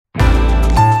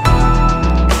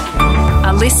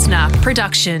listener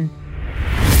production.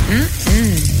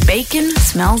 Bacon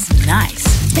smells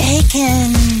nice.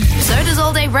 Bacon. So does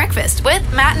All Day Breakfast with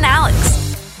Matt and Alex.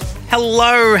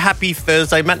 Hello, happy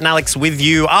Thursday. Matt and Alex with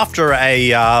you after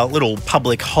a little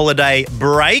public holiday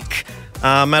break.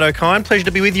 Matt O'Kine, pleasure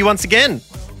to be with you once again.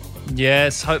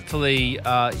 Yes, hopefully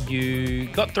you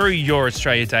got through your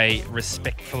Australia Day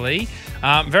respectfully.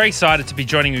 Very excited to be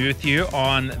joining with you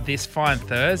on this fine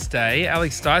Thursday.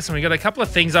 Alex Dyson, we got a couple of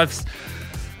things.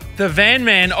 The van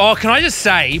man. Oh, can I just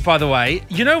say, by the way,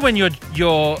 you know when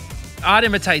your art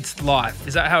imitates life?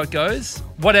 Is that how it goes?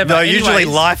 Whatever. No, Anyways, usually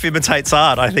life imitates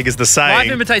art, I think is the saying.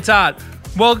 life imitates art.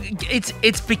 Well,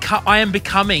 I am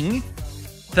becoming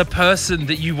the person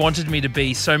that you wanted me to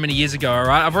be so many years ago, all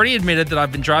right? I've already admitted that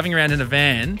I've been driving around in a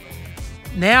van.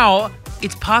 Now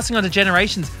it's passing on to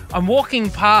generations. I'm walking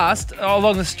past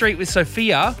along the street with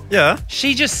Sophia. Yeah.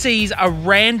 She just sees a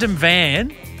random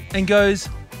van and goes,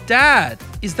 "Dad,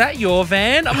 is that your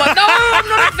van?" I'm like, "No, I'm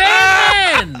not a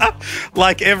van."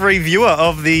 Like every viewer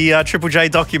of the Triple J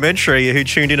documentary who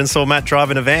tuned in and saw Matt drive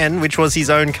in a van, which was his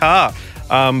own car.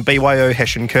 BYO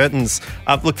Hessian Curtains.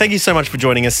 Look, thank you so much for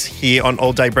joining us here on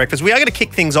All Day Breakfast. We are going to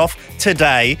kick things off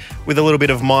today with a little bit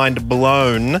of Mind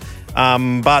Blown,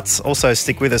 but also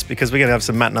stick with us because we're going to have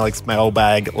some Matt and Alex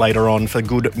mailbag later on for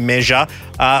good measure.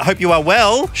 Hope you are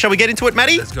well. Shall we get into it,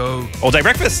 Matty? Let's go. All Day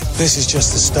Breakfast. This is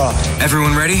just the start.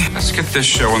 Everyone ready? Let's get this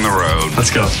show on the road. Let's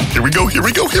go. Here we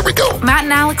go. Matt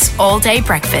and Alex All Day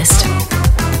Breakfast.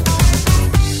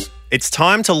 It's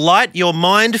time to light your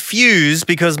mind fuse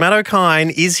because Matt O'Kine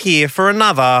is here for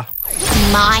another.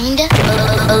 Mind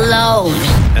blown.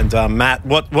 And Matt,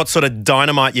 what sort of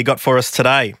dynamite you got for us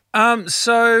today?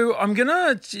 So I'm going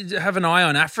to have an eye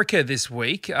on Africa this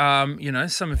week.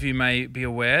 Some of you may be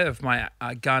aware of my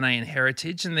Ghanaian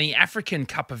heritage, and the African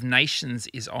Cup of Nations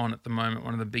is on at the moment,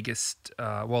 one of the biggest,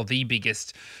 the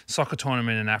biggest soccer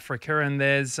tournament in Africa. And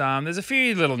there's a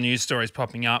few little news stories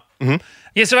popping up. Mm-hmm.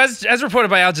 Yeah, so as reported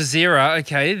by Al Jazeera,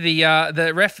 okay,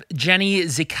 the ref Gianni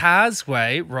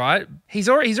Zikazwe, right? He's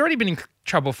already been in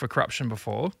trouble for corruption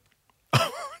before.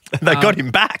 They got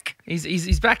him back.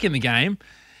 He's back in the game.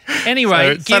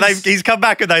 Anyway, he's come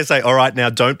back and they say, all right, now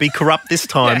don't be corrupt this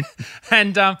time. Yeah.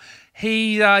 And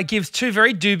he gives two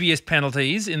very dubious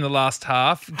penalties in the last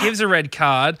half, gives a red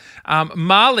card.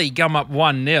 Mali come up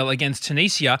 1-0 against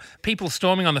Tunisia, people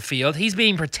storming on the field. He's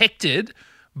being protected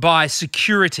by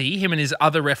security, him and his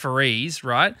other referees,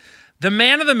 right? The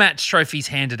man of the match trophy's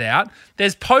handed out.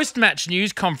 There's post-match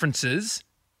news conferences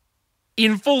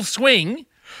in full swing,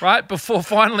 right, before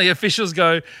finally officials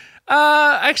go,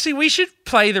 actually, we should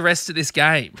play the rest of this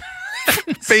game.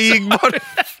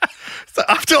 So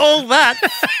after all that,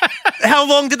 how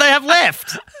long did they have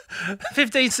left?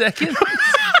 15 seconds.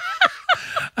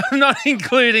 I'm not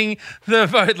including the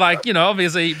vote,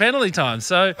 obviously penalty time.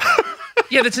 So,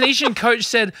 yeah, the Tunisian coach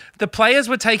said the players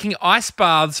were taking ice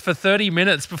baths for 30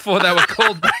 minutes before they were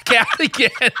called back out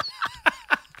again.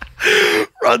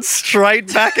 Run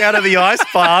straight back out of the ice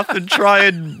bath and try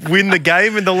and win the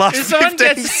game in the last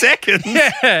 15 seconds.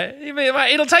 Yeah.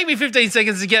 It'll take me 15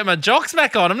 seconds to get my jocks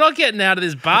back on. I'm not getting out of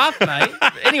this bath, mate.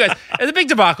 Anyways, it's a big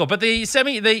debacle, but the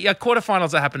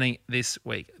quarterfinals are happening this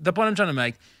week. The point I'm trying to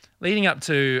make, leading up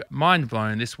to Mind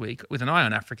Blown this week with an eye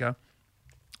on Africa,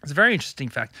 it's a very interesting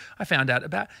fact I found out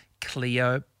about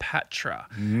Cleopatra.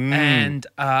 And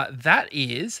that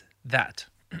is that...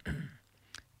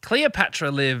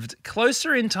 Cleopatra lived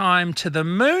closer in time to the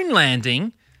moon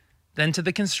landing than to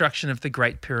the construction of the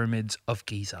Great Pyramids of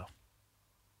Giza.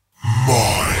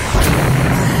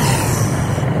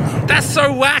 That's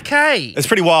so whack, hey? It's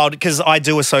pretty wild because I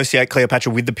do associate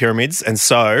Cleopatra with the pyramids, and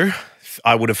so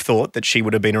I would have thought that she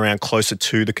would have been around closer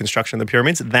to the construction of the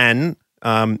pyramids than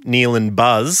Neil and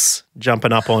Buzz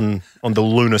jumping up on the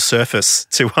lunar surface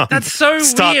to that's so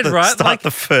weird, right? Start the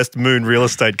first moon real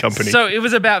estate company. So it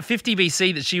was about 50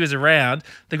 BC that she was around.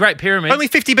 The Great Pyramids. Only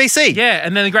 50 BC? Yeah,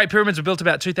 and then the Great Pyramids were built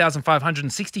about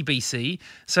 2,560 BC.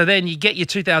 So then you get your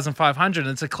 2,500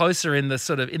 and it's closer in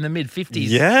the mid-50s.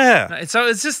 Yeah. So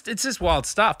it's just wild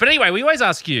stuff. But anyway, we always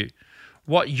ask you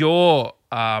what your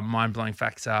mind-blowing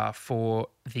facts are for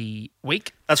the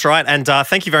week. That's right. And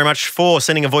thank you very much for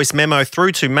sending a voice memo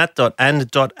through to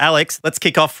matt.and.alex. Let's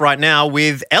kick off right now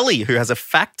with Ellie, who has a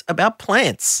fact about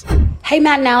plants. Hey,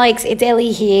 Matt and Alex, it's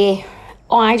Ellie here.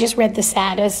 I just read the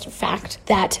saddest fact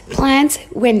that plants,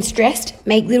 when stressed,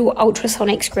 make little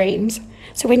ultrasonic screams.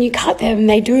 So when you cut them,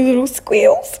 they do little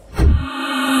squeals.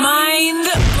 Mind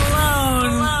blown.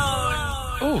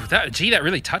 Oh, that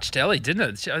really touched Ellie,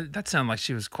 didn't it? That sounded like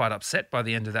she was quite upset by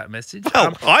the end of that message.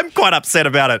 Well, I'm quite upset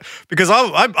about it because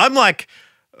I'm like,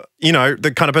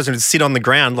 the kind of person who'd sit on the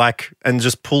ground and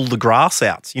just pull the grass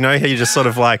out. You know, how you just sort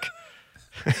of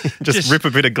just rip a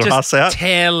bit of grass out.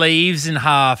 Tear leaves in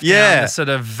half down the sort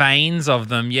of veins of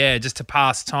them, just to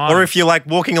pass time. Or if you're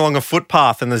walking along a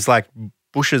footpath and there's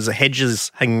bushes or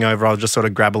hedges hanging over, I'll just sort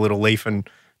of grab a little leaf and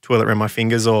twirl it around my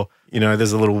fingers. Or,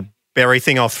 there's a little berry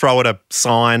thing, I'll throw at a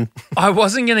sign. I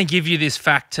wasn't going to give you this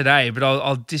fact today, but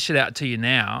I'll dish it out to you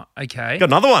now, okay? Got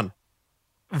another one.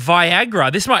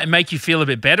 Viagra, this might make you feel a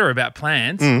bit better about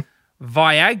plants.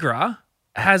 Viagra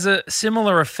has a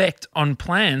similar effect on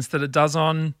plants that it does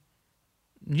on,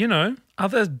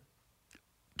 other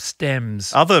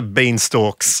stems. Other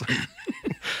beanstalks.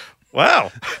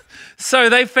 Wow. So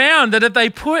they found that if they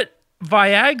put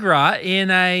Viagra in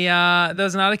there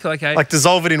was an article, okay.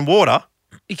 Dissolve it in water.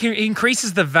 It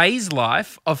increases the vase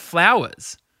life of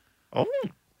flowers. Oh.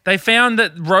 They found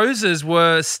that roses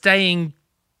were staying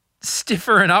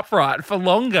stiffer and upright for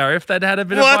longer if they'd had a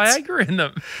bit of Viagra in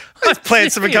them. These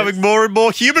plants are becoming more and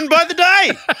more human by the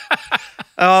day.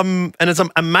 And it's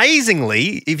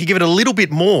amazingly, if you give it a little bit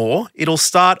more, it'll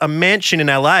start a mansion in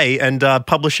LA and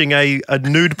publishing a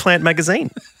nude plant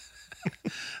magazine.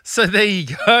 So there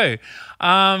you go.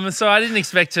 So I didn't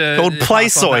expect to called Play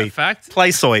Soy. Fact.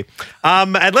 Play Soy.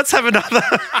 And let's have another.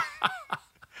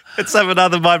 Let's have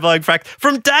another mind-blowing fact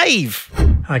from Dave.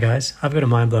 Hi guys, I've got a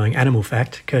mind-blowing animal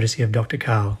fact courtesy of Dr.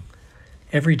 Carl.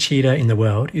 Every cheetah in the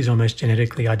world is almost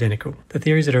genetically identical. The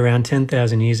theory is that around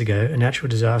 10,000 years ago, a natural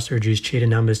disaster reduced cheetah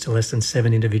numbers to less than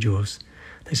 7 individuals.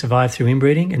 They survived through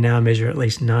inbreeding and now measure at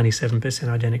least 97%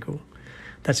 identical.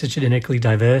 That's as genetically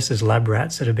diverse as lab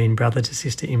rats that have been brother to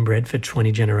sister inbred for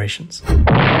 20 generations.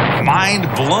 Mind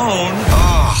blown.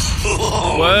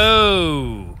 Oh.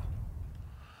 Whoa.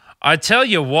 I tell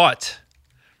you what,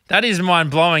 that is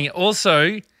mind-blowing.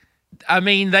 Also, I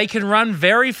mean, they can run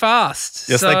very fast.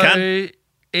 Yes, they can.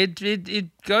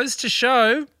 It goes to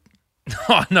show...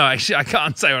 Oh, no, actually, I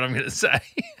can't say what I'm going to say.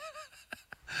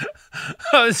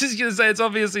 I was just going to say it's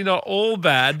obviously not all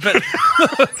bad, but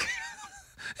look,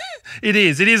 it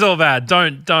is. It is all bad.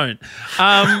 Don't.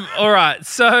 All right,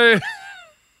 so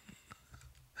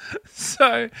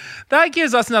that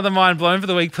gives us another mind blown for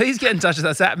the week. Please get in touch with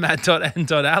us at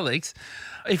matt.and.alex.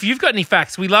 If you've got any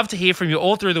facts, we love to hear from you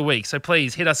all through the week. So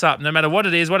please hit us up, no matter what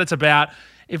it is, what it's about.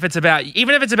 Even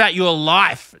if it's about your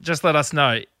life, just let us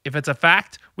know. If it's a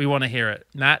fact, we want to hear it.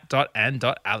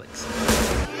 matt.and.alex.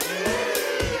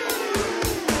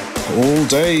 All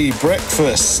day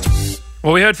breakfast.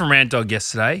 Well, we heard from Rant Dog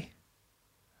yesterday,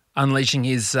 unleashing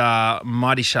his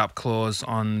mighty sharp claws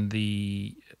on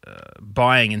the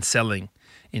buying and selling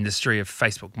industry of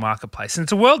Facebook Marketplace. And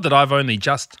it's a world that I've only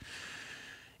just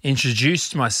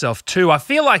introduced myself to. I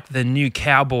feel like the new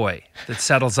cowboy that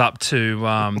saddles up to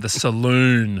the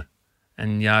saloon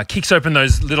and kicks open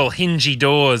those little hingy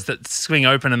doors that swing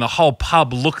open and the whole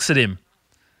pub looks at him.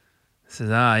 Says,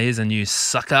 here's a new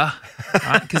sucker.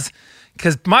 Right?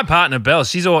 Because my partner, Belle,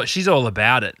 she's all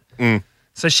about it. Mm.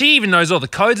 So she even knows all the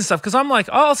codes and stuff because I'm like,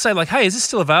 I'll say hey, is this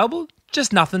still available?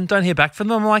 Just nothing. Don't hear back from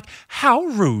them. I'm like, how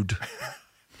rude.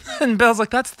 And Belle's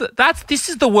like, this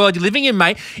is the world you're living in,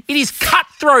 mate. It is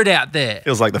cutthroat out there.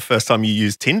 Feels like the first time you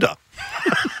used Tinder.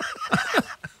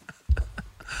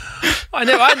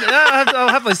 I'll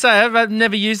happily say I've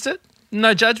never used it.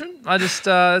 No judgment. It's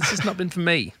just not been for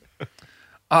me.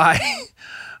 I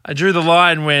drew the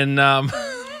line when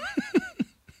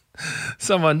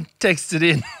someone texted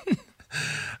in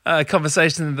a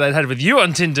conversation that they'd had with you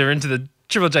on Tinder into the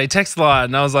Triple J text line.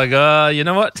 And I was like, you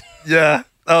know what? Yeah,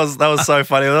 that was so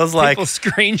funny. It was like people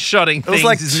screenshotting things. It was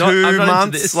like 2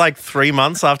 months, like 3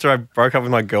 months after I broke up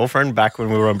with my girlfriend back when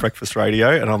we were on Breakfast Radio.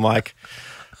 And I'm like,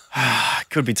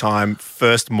 could be time.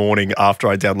 First morning after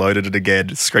I downloaded it again,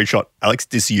 screenshot, Alex,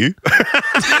 this you?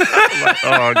 I'm like,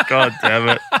 oh, God damn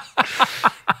it.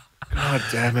 God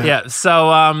damn it. Yeah,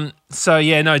 so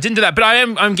yeah, no, didn't do that. But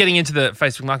I'm getting into the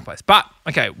Facebook Marketplace. But,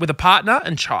 okay, with a partner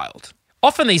and child.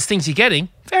 Often these things you're getting,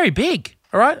 very big,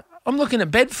 all right? I'm looking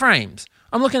at bed frames.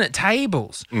 I'm looking at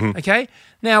tables, okay?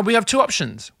 Now, we have two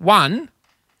options. One,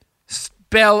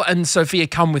 Belle and Sophia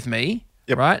come with me.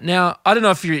 Yep. Right now, I don't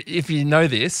know if you know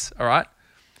this. All right,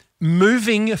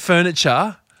 moving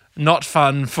furniture not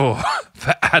fun for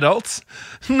adults,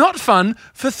 not fun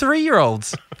for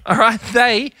 3-year-olds. All right,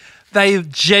 they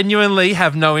genuinely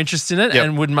have no interest in it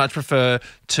and would much prefer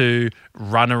to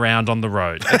run around on the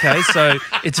road. Okay, so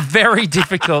it's very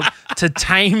difficult to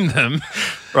tame them.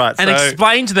 Right, and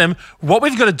explain to them what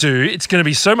we've got to do. It's going to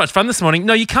be so much fun this morning.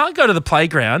 No, you can't go to the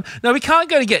playground. No, we can't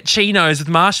go to get chinos with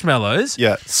marshmallows.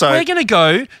 Yeah, so we're going to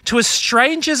go to a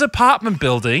stranger's apartment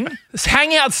building,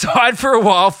 hang outside for a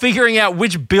while, figuring out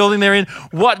which building they're in,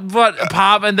 what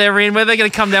apartment they're in, where they're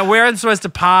going to come down, where I'm supposed to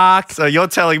park. So you're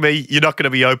telling me you're not going to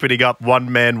be opening up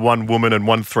one man, one woman, and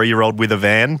one 3-year-old with a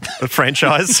van, a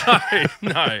franchise?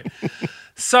 No.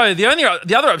 So the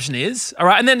other option is, all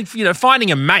right, and then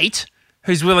finding a mate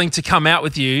who's willing to come out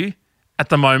with you at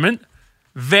the moment,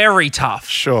 very tough.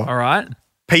 Sure. All right?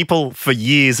 People for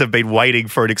years have been waiting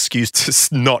for an excuse to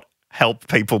not help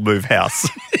people move house.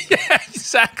 Yeah,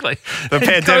 exactly. The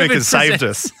pandemic has saved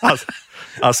us.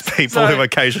 Us people who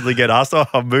occasionally get asked,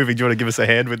 I'm moving, do you want to give us a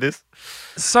hand with this?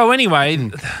 So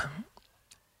anyway,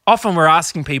 often we're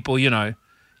asking people,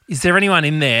 is there anyone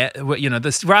in there, we're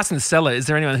asking the seller, is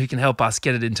there anyone who can help us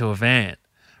get it into a van,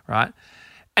 right?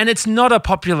 And it's not a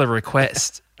popular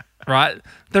request, right?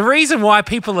 The reason why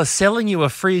people are selling you a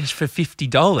fridge for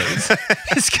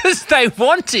 $50 is because they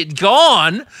want it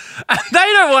gone and they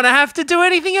don't want to have to do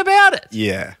anything about it.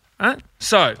 Yeah. Right?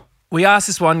 So we asked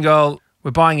this one girl,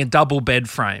 we're buying a double bed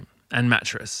frame and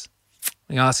mattress.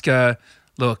 We ask her,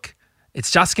 look,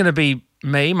 it's just going to be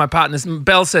me, my partner.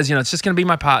 Belle says, it's just going to be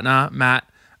my partner, Matt.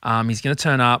 He's going to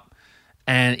turn up.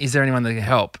 And is there anyone that can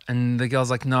help? And the girl's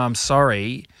like, no, I'm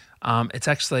sorry. It's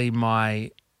actually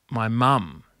my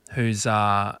mum who's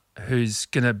going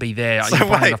to be there. So You're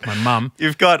buying wait, off my mum.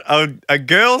 You've got a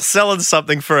girl selling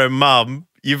something for her mum.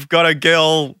 You've got a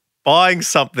girl buying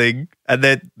something, and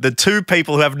then the two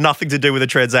people who have nothing to do with the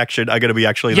transaction are going to be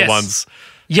actually the ones.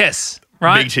 Yes.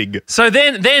 Right? Meeting. So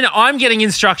then I'm getting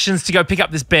instructions to go pick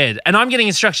up this bed, and I'm getting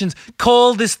instructions,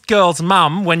 call this girl's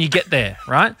mum when you get there,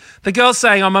 right? The girl's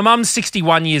saying, my mum's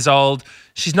 61 years old.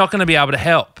 She's not going to be able to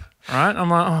help, right? I'm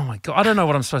like, oh my God, I don't know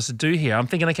what I'm supposed to do here. I'm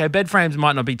thinking, okay, bed frames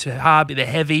might not be too hard, but they're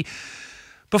heavy.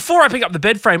 Before I pick up the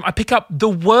bed frame, I pick up the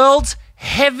world's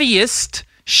heaviest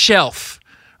shelf.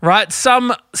 Right,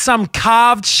 some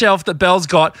carved shelf that Belle's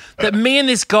got that me and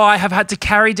this guy have had to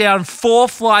carry down 4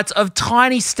 flights of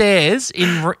tiny stairs in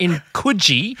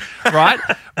Coogee, right,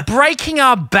 breaking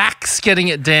our backs getting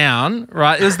it down,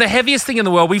 right. It was the heaviest thing in the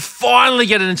world. We finally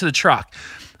get it into the truck.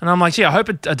 And I'm like, I hope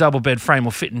a double bed frame will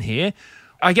fit in here.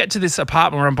 I get to this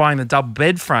apartment where I'm buying the double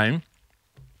bed frame.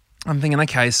 I'm thinking,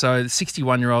 okay, so the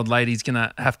 61-year-old lady's going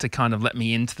to have to kind of let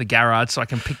me into the garage so I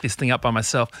can pick this thing up by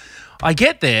myself. I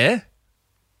get there.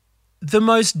 The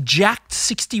most jacked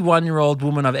 61-year-old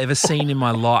woman I've ever seen in my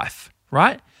life,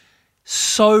 right?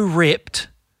 So ripped,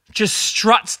 just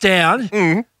struts down.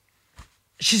 Mm.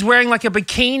 She's wearing like a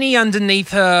bikini underneath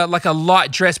her, like a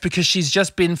light dress because she's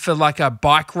just been for like a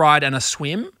bike ride and a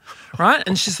swim, right?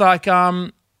 And she's like,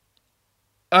 do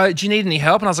you need any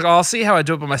help? And I was like, I'll see how I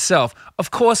do it by myself. Of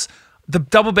course, the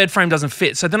double bed frame doesn't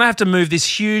fit. So then I have to move this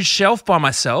huge shelf by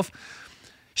myself.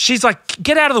 She's like,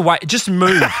 get out of the way, just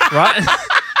move, right?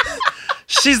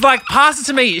 She's like, pass it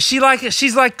to me. She's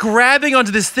like grabbing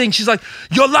onto this thing. She's like,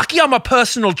 you're lucky I'm a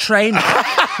personal trainer,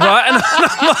 right? And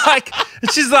I'm like,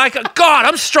 she's like, God,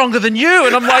 I'm stronger than you.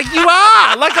 And I'm like, you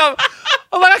are. I'm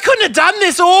like, I couldn't have done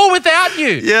this all without you.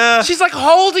 Yeah. She's like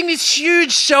holding this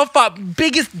huge shelf up,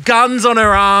 biggest guns on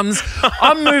her arms.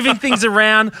 I'm moving things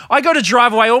around. I go to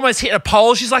drive away, almost hit a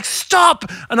pole. She's like, stop.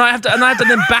 And I have to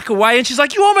then back away. And she's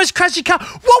like, you almost crashed your car.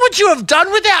 What would you have done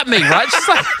without me, right? She's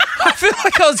like, I feel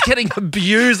like I was getting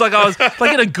abused. Like I was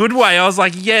like in a good way. I was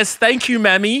like, yes, thank you,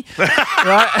 mammy.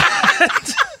 Right?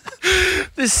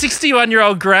 This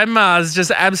 61-year-old grandma has just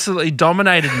absolutely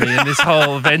dominated me in this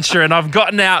whole venture, and I've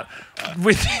gotten out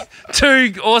with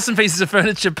 2 awesome pieces of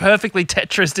furniture perfectly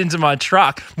Tetrised into my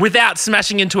truck without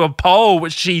smashing into a pole,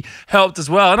 which she helped as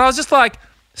well. And I was just like,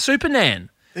 Super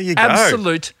Nan. There you go.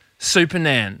 Absolute Super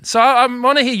Nan. So I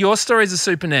want to hear your stories of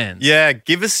Super Nans. Yeah,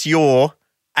 give us your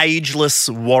ageless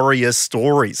warrior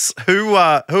stories. Who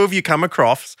have you come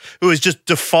across who has just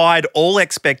defied all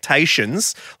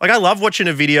expectations? Like, I love watching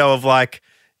a video of like,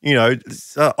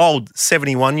 old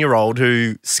 71-year-old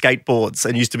who skateboards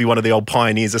and used to be one of the old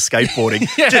pioneers of skateboarding.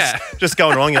 Yeah. Just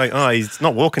going along, you're like, oh, he's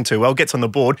not walking too well, gets on the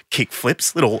board, kick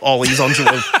flips, little ollies onto a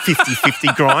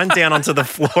 50-50 grind down onto the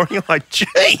floor. And you're like,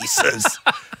 Jesus,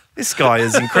 this guy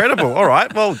is incredible. All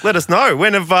right, well, let us know.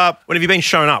 When have you been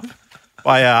shown up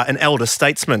by an elder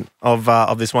statesman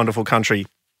of this wonderful country?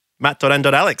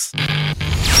 Matt.n.alex.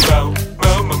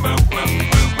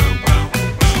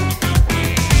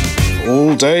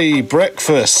 All day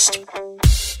breakfast.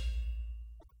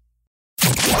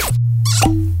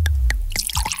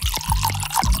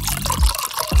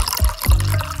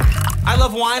 I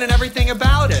love wine and everything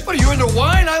about it. What, are you into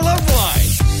wine? I love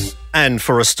wine. And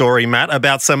for a story, Matt,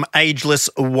 about some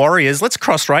ageless warriors, let's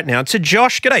cross right now to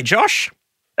Josh. G'day, Josh.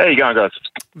 How you going, guys?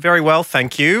 Very well,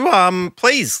 thank you.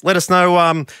 Please let us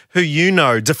know who you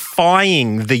know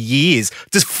defying the years,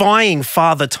 defying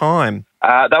Father Time.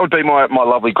 That would be my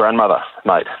lovely grandmother,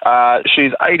 mate.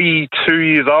 She's 82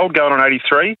 years old, going on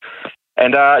 83,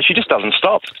 and she just doesn't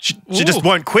stop. She just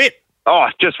won't quit. Oh,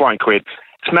 just won't quit.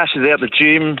 Smashes out the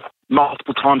gym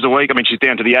multiple times a week. I mean, she's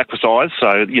down to the aqua size,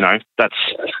 so, that's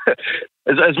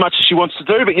as much as she wants to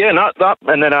do. But, yeah, no.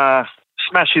 And then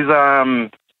smashes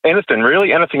anything,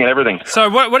 really, anything and everything. So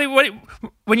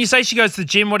when you say she goes to the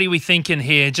gym, what are we thinking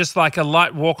here? Just like a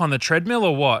light walk on the treadmill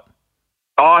or what?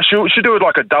 Oh, she'll do it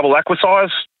like a double aqua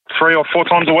size 3 or 4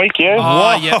 times a week, yeah.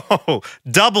 Whoa, yeah.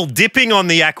 Double dipping on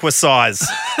the aqua size.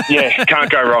 Yeah,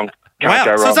 can't go wrong. Can't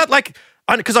go wrong. So is that like...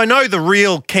 Because I know the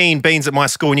real keen beans at my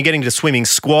school, when you're getting to swimming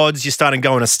squads, you're starting to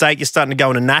go into state, you're starting to go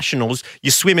into nationals,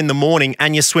 you swim in the morning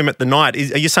and you swim at the night.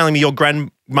 Are you telling me your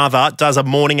grandmother does a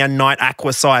morning and night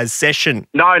aqua size session?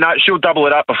 No, she'll double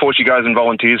it up before she goes and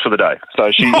volunteers for the day.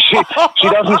 So she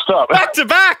doesn't stop. Back to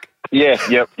back. Yeah,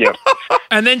 yep.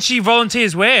 And then she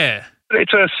volunteers where?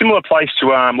 It's a similar place to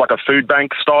like a food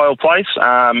bank style place.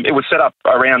 It was set up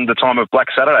around the time of Black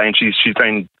Saturday, and she's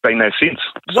been there since.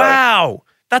 So. Wow.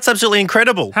 That's absolutely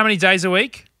incredible. How many days a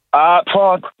week? 3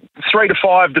 to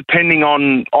 5, depending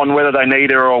on whether they need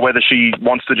her or whether she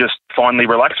wants to just finally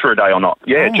relax for a day or not.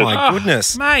 Yeah, my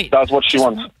goodness. Mate. Does what she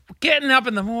wants. Getting up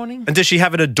in the morning. And does she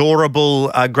have an adorable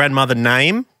grandmother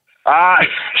name?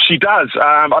 She does.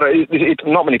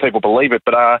 Not many people believe it,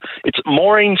 but it's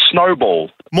Maureen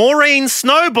Snowball. Maureen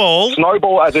Snowball?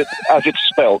 Snowball as it's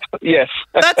spelled, yes.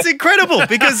 That's incredible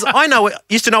because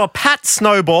used to know a Pat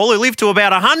Snowball who lived to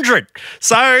about 100.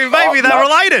 So maybe they're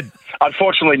related.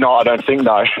 Unfortunately not, I don't think,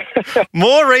 no.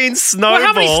 Maureen Snowball. Well,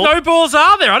 how many snowballs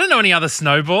are there? I don't know any other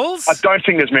snowballs. I don't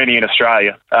think there's many in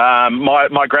Australia.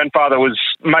 My grandfather was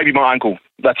maybe my uncle.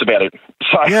 That's about it.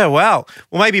 So. Yeah, wow.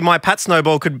 Well, maybe my Pat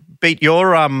Snowball could beat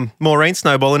your Maureen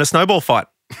Snowball in a snowball fight.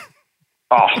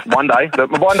 Oh, one day.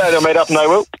 One day they'll meet up and they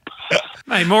will.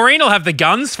 Mate, Maureen will have the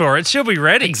guns for it. She'll be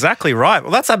ready. Exactly right.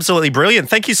 Well, that's absolutely brilliant.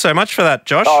 Thank you so much for that,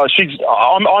 Josh. Oh,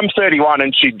 I'm 31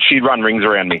 and she'd run rings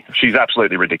around me. She's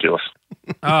absolutely ridiculous.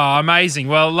 Oh, amazing.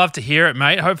 Well, love to hear it,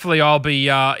 mate. Hopefully I'll be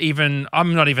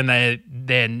I'm not even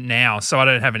there now, so I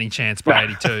don't have any chance by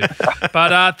 82.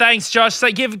 But thanks, Josh.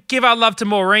 So give our love to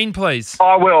Maureen, please.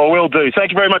 I will do.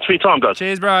 Thank you very much for your time, guys.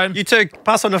 Cheers, bro. You too.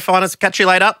 Pass on to finance. Catch you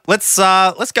later. Let's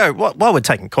go. While we're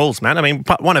taking calls, man, I mean,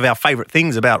 one of our favourite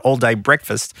things about All Day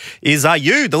Breakfast is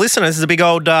you, the listeners. This is a big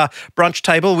old brunch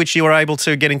table, which you are able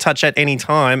to get in touch at any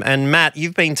time. And Matt,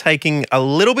 you've been taking a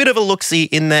little bit of a look-see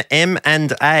in the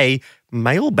M&A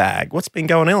mailbag. What's been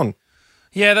going on?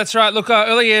 Yeah, that's right. Look,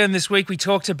 earlier in this week, we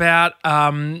talked about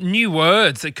new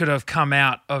words that could have come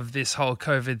out of this whole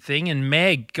COVID thing. And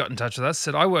Meg got in touch with us,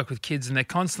 said, I work with kids and they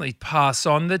constantly pass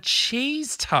on the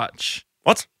cheese touch.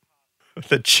 What?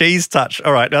 The cheese touch.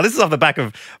 All right. Now, this is off the back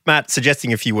of Matt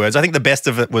suggesting a few words. I think the best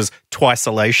of it was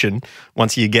twice-olation,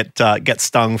 once you get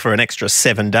stung for an extra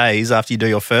 7 days after you do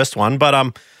your first one.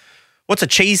 But what's a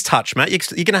cheese touch, Matt?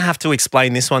 You're going to have to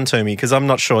explain this one to me because I'm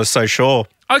not so sure.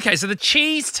 Okay, so the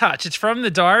cheese touch, it's from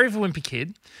the Diary of a Wimpy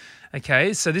Kid.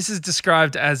 Okay, so this is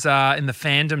described as in the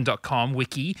fandom.com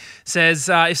wiki, says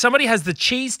if somebody has the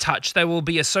cheese touch, they will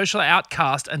be a social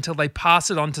outcast until they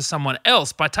pass it on to someone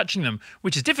else by touching them,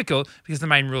 which is difficult because the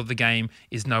main rule of the game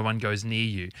is no one goes near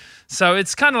you. So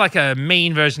it's kind of like a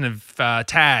mean version of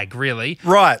tag, really.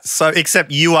 Right, so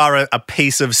except you are a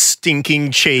piece of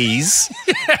stinking cheese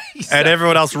and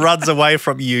everyone else runs away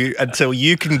from you until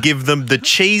you can give them the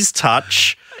cheese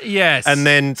touch. Yes. And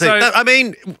then, I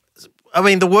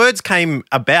mean, the words came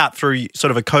about through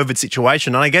sort of a COVID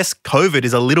situation, and I guess COVID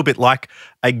is a little bit like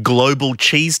a global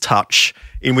cheese touch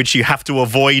in which you have to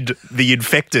avoid the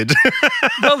infected.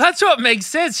 Well, that's what Meg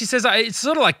says. She says it's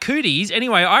sort of like cooties.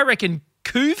 Anyway, I reckon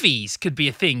coovies could be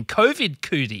a thing. COVID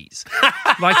cooties.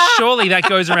 Like, surely that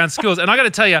goes around schools. And I got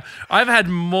to tell you, I've had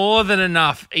more than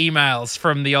enough emails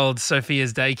from the old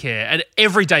Sophia's daycare. And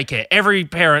every daycare, every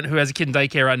parent who has a kid in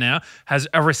daycare right now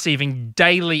are receiving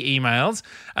daily emails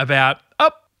about,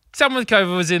 someone with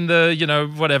COVID was in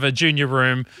the, whatever, junior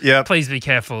room. Yeah. Please be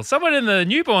careful. Someone in the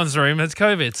newborns room has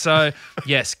COVID. So,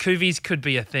 yes, coovies could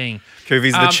be a thing.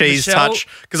 Coovies, the cheese touch.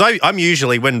 Because I'm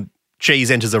usually, when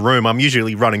cheese enters a room, I'm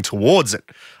usually running towards it.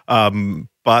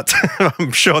 But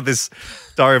I'm sure this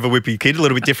Diary of a Wimpy Kid, a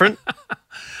little bit different.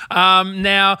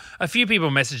 Now, a few people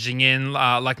messaging in,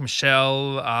 like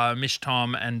Michelle, Mish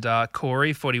Tom, and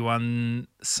Corey, 41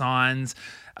 Signs,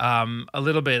 a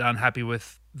little bit unhappy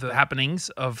with the happenings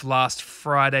of last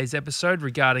Friday's episode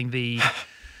regarding the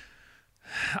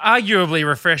arguably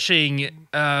refreshing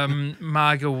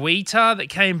margarita that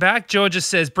came back. Georgia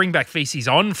says, bring back feces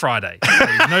on Friday.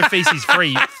 Please. No feces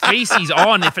free. Feces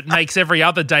on if it makes every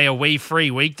other day a wee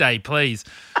free weekday, please.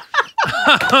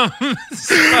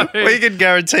 We can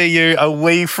guarantee you a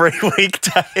wee free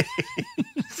weekday.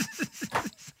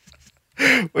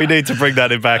 We need to bring that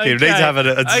back in. We need to have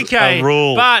a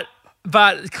rule. But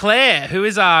Claire, who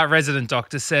is our resident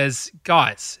doctor, says,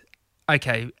 guys,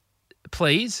 okay,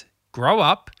 please grow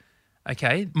up.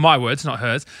 Okay, my words, not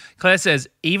hers. Claire says,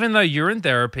 even though urine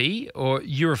therapy or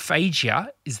urophagia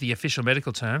is the official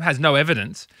medical term, has no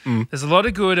evidence, there's a lot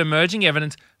of good emerging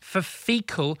evidence for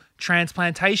fecal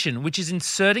transplantation, which is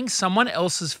inserting someone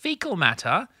else's fecal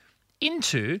matter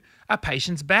into a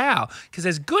patient's bowel, because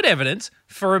there's good evidence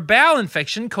for a bowel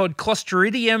infection called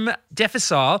Clostridium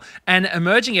difficile and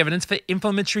emerging evidence for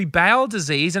inflammatory bowel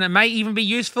disease, and it may even be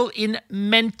useful in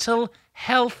mental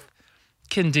health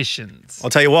conditions. I'll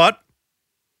tell you what,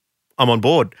 I'm on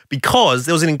board, because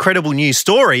there was an incredible news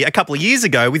story a couple of years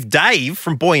ago with Dave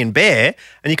from Boy and Bear,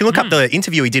 and you can look up the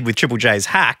interview he did with Triple J's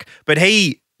Hack, but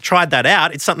he tried that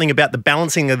out. It's something about the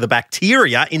balancing of the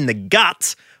bacteria in the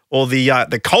gut or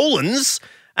the colons,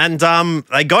 and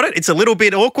they got it. It's a little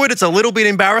bit awkward. It's a little bit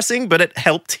embarrassing, but it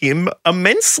helped him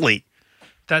immensely.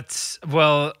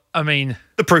 The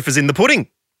proof is in the pudding.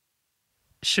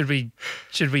 Should we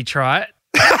try it?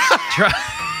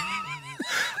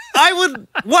 I would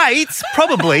wait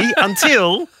probably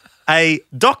until a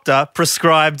doctor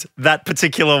prescribed that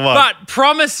particular one. But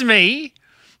promise me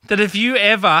that if you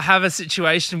ever have a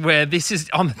situation where this is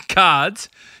on the cards,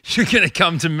 you're going to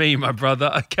come to me, my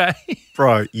brother, okay?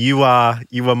 Bro, you are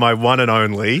my one and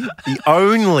only, the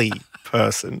only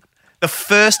person, the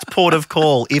first port of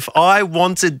call if I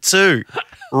wanted to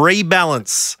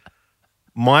rebalance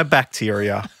my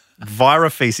bacteria via a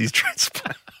feces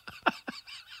transplant.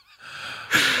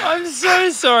 I'm so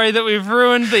sorry that we've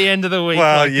ruined the end of the week.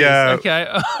 Well, like yeah. This.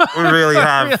 Okay. We really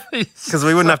have. Because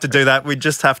we wouldn't have to do that. We'd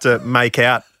just have to make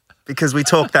out because we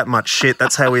talk that much shit.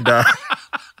 That's how we'd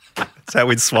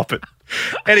swap it.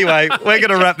 Anyway, we're going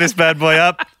to wrap this bad boy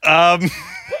up.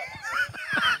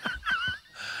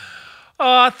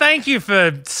 Oh, thank you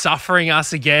for suffering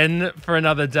us again for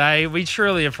another day. We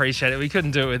truly appreciate it. We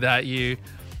couldn't do it without you.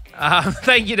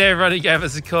 Thank you to everyone who gave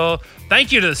us a call.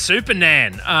 Thank you to the Super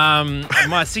Nan,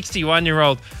 my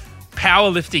 61-year-old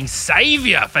powerlifting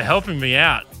saviour, for helping me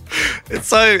out. It's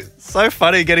so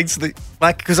funny getting to the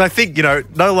because I think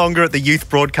no longer at the youth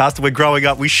broadcaster we're growing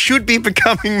up. We should be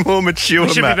becoming more mature. We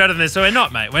should be better than this. So we're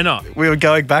not, mate. We're not. We were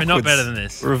going backwards. We're not better than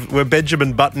this. We're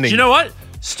Benjamin Buttoning. Do you know what?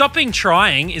 Stopping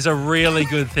trying is a really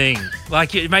good thing.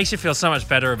 Like, it makes you feel so much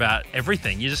better about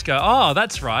everything. You just go, oh,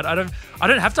 that's right. I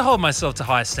don't have to hold myself to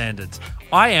high standards.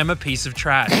 I am a piece of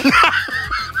trash.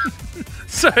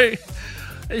 So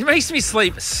it makes me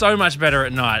sleep so much better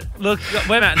at night. Look,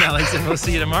 we're Matt and Alex, and we'll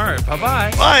see you tomorrow.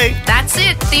 Bye-bye. Bye. That's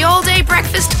it. The all-day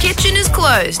breakfast kitchen is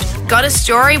closed. Got a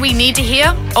story we need to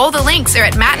hear? All the links are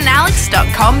at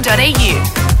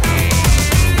mattandalex.com.au.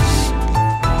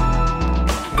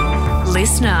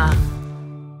 Listener.